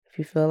If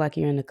you feel like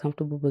you're in a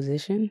comfortable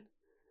position,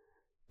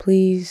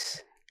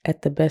 please,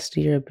 at the best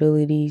of your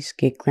abilities,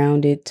 get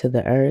grounded to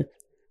the earth.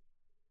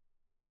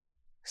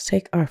 Let's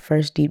take our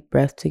first deep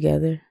breath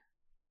together.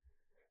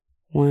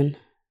 1,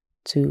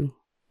 2,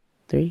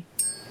 3.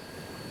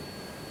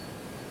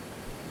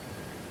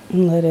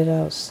 And let it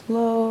out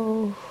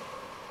slow.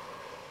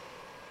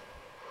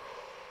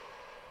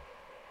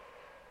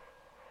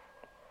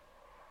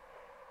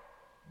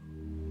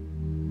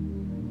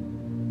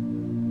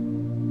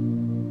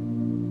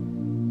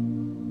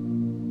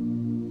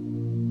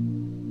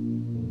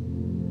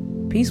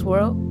 Peace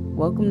world,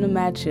 welcome to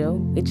Mad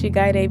Chill. It's your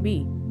guide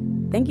AB.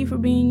 Thank you for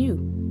being you.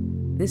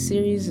 This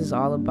series is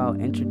all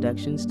about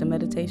introductions to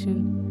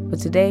meditation, but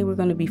today we're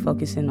going to be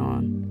focusing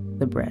on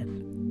the breath.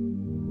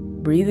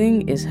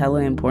 Breathing is hella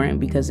important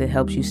because it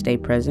helps you stay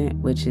present,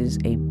 which is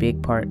a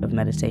big part of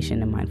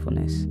meditation and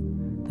mindfulness.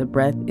 The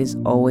breath is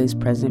always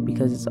present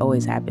because it's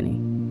always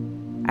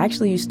happening. I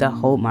actually used to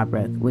hold my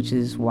breath, which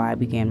is why I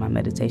began my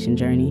meditation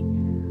journey.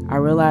 I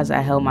realized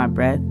I held my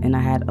breath and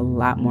I had a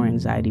lot more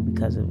anxiety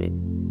because of it.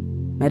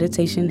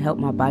 Meditation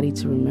helped my body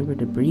to remember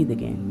to breathe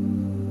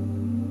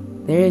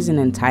again. There is an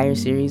entire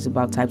series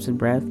about types of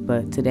breath,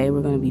 but today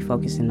we're going to be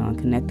focusing on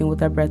connecting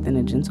with our breath in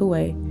a gentle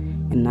way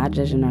and not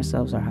judging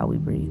ourselves or how we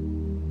breathe.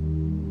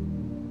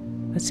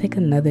 Let's take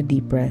another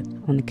deep breath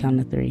on the count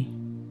of 3.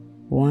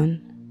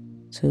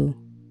 1, 2,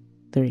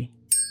 3.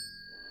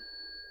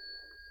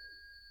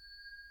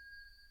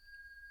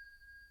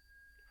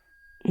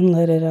 And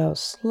let it out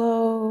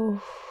slow.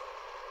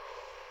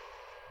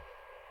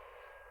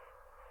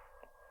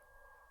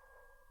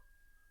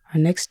 Our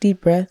next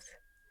deep breath,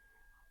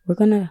 we're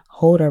going to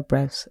hold our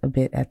breaths a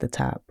bit at the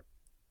top,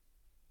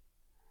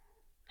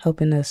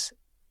 helping us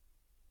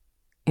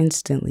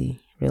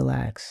instantly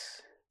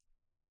relax.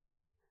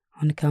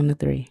 On the count of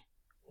 3.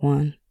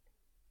 1,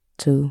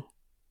 2,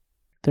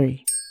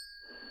 3.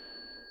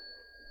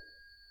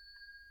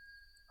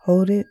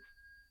 Hold it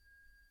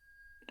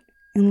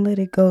and let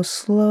it go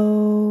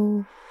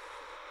slow.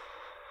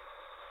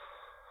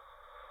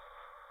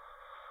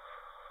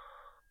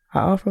 I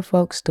offer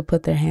folks to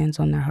put their hands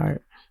on their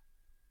heart,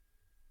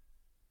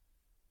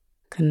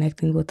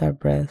 connecting with our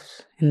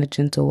breaths in a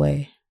gentle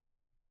way,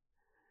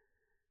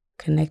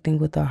 connecting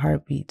with our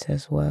heartbeats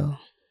as well,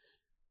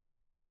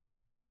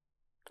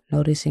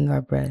 noticing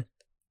our breath.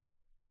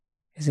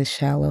 Is it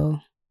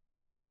shallow?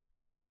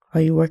 Are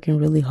you working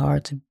really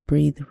hard to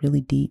breathe really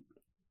deep?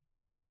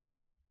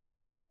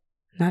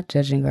 Not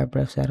judging our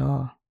breaths at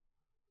all.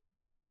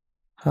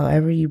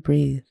 However you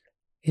breathe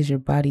is your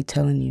body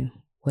telling you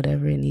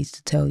whatever it needs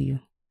to tell you.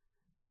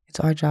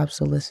 It's our job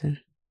to listen.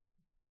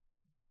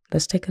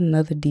 Let's take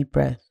another deep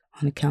breath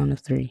on the count of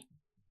 3.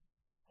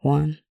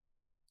 1,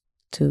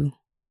 2,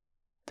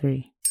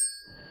 3.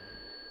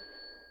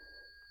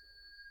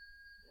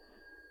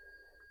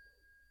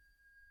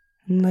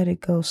 And let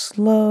it go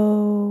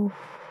slow.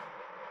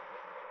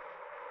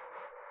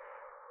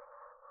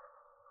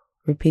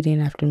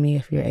 Repeating after me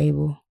if you're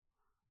able,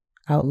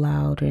 out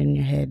loud or in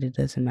your head, it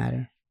doesn't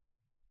matter.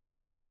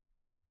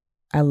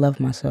 I love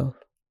myself.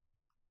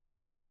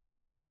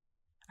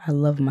 I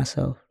love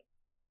myself.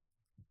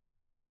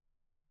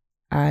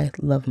 I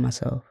love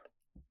myself.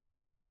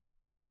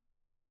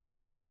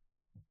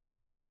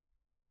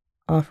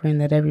 Offering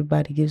that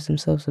everybody gives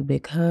themselves a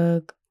big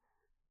hug.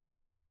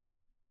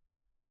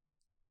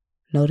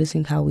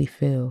 Noticing how we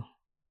feel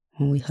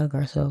when we hug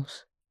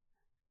ourselves.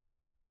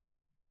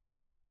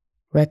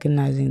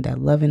 Recognizing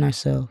that loving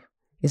ourselves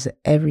is an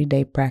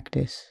everyday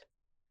practice.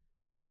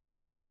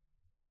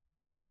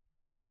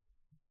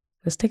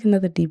 Let's take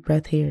another deep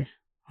breath here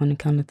on the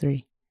count of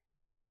 3.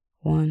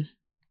 1,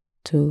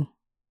 2,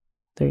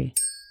 3.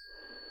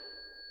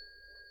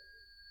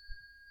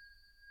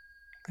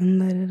 And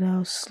let it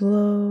out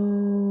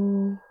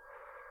slow.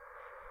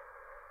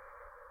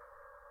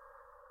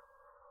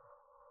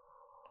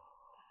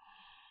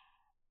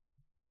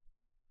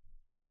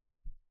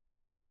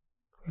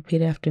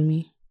 Repeat after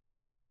me.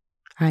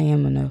 I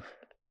am enough.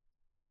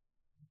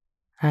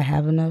 I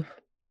have enough.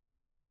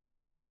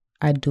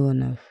 I do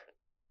enough.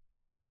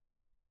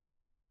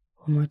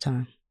 One more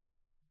time.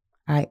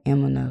 I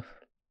am enough.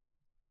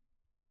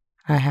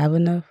 I have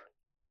enough.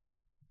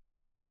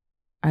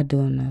 I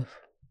do enough.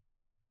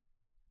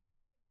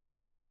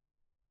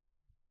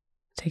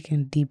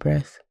 Taking a deep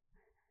breath,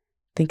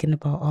 thinking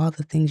about all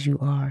the things you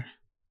are.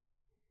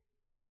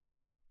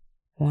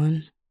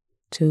 1,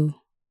 2,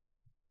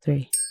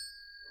 3.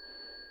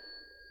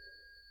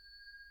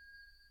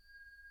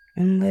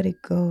 And let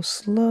it go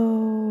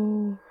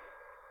slow.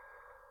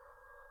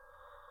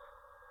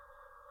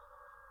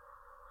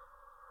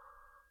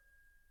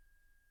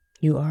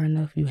 You are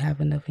enough, you have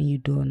enough, and you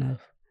do enough.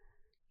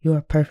 You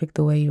are perfect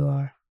the way you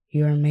are.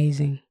 You are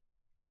amazing.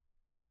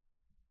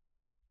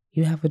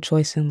 You have a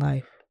choice in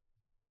life.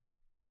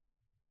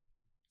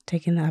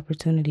 Taking the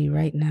opportunity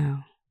right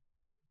now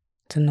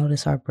to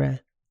notice our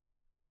breath.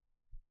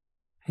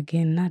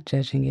 Again, not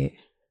judging it,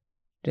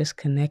 just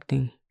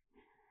connecting,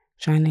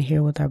 trying to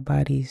hear what our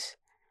bodies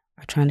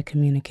are trying to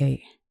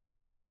communicate.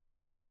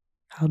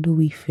 How do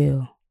we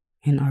feel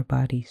in our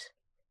bodies?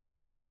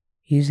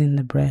 Using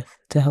the breath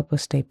to help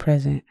us stay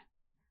present,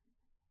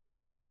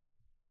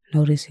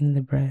 noticing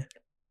the breath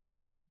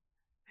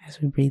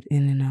as we breathe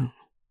in and out.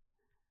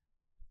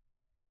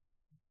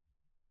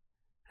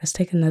 Let's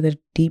take another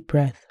deep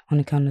breath on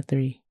the count of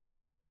 3.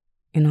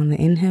 And on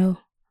the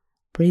inhale,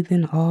 breathe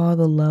in all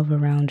the love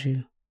around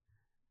you.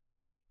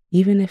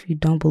 Even if you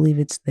don't believe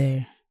it's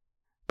there,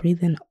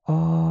 breathe in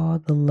all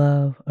the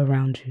love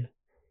around you.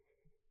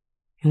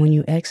 And when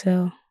you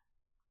exhale,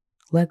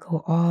 let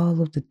go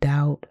all of the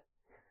doubt,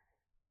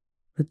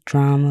 the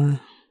drama,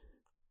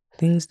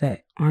 things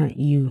that aren't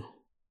you.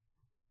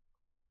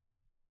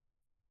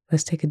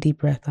 Let's take a deep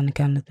breath on the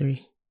count of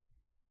 3.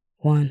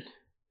 1,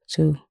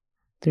 2,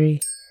 3.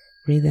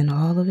 Breathe in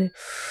all of it.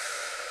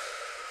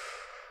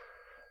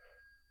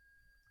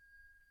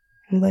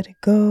 And let it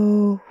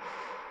go.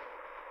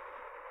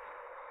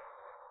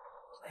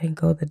 Letting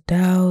go of the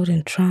doubt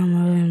and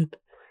trauma and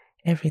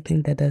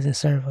everything that doesn't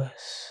serve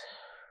us.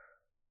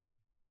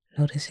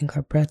 Noticing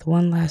our breath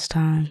one last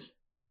time.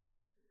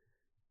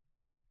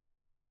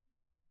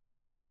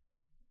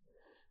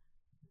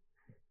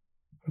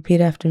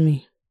 Repeat after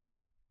me.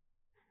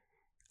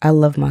 I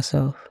love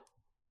myself.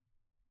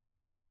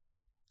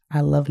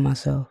 I love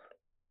myself.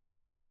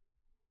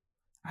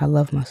 I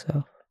love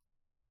myself.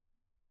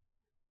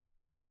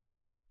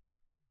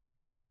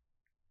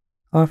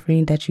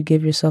 Offering that you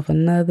give yourself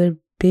another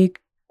big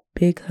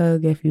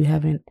hug if you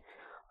haven't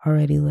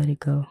already let it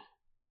go.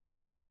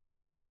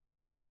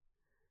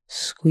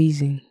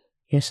 Squeezing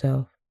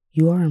yourself.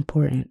 You are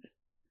important.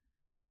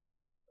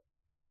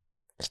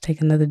 Let's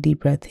take another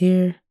deep breath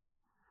here.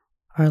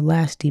 Our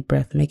last deep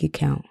breath, make it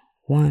count.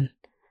 1,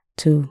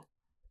 2,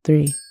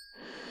 3.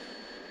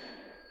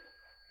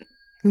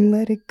 And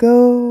let it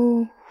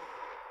go.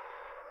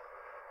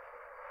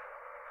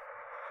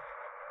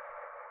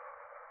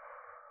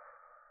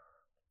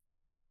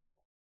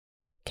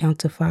 Count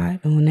to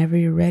 5, and whenever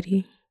you're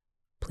ready,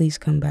 please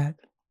come back.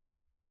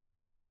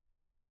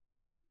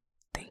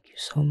 Thank you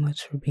so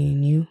much for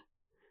being you,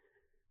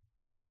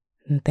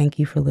 and thank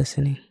you for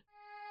listening.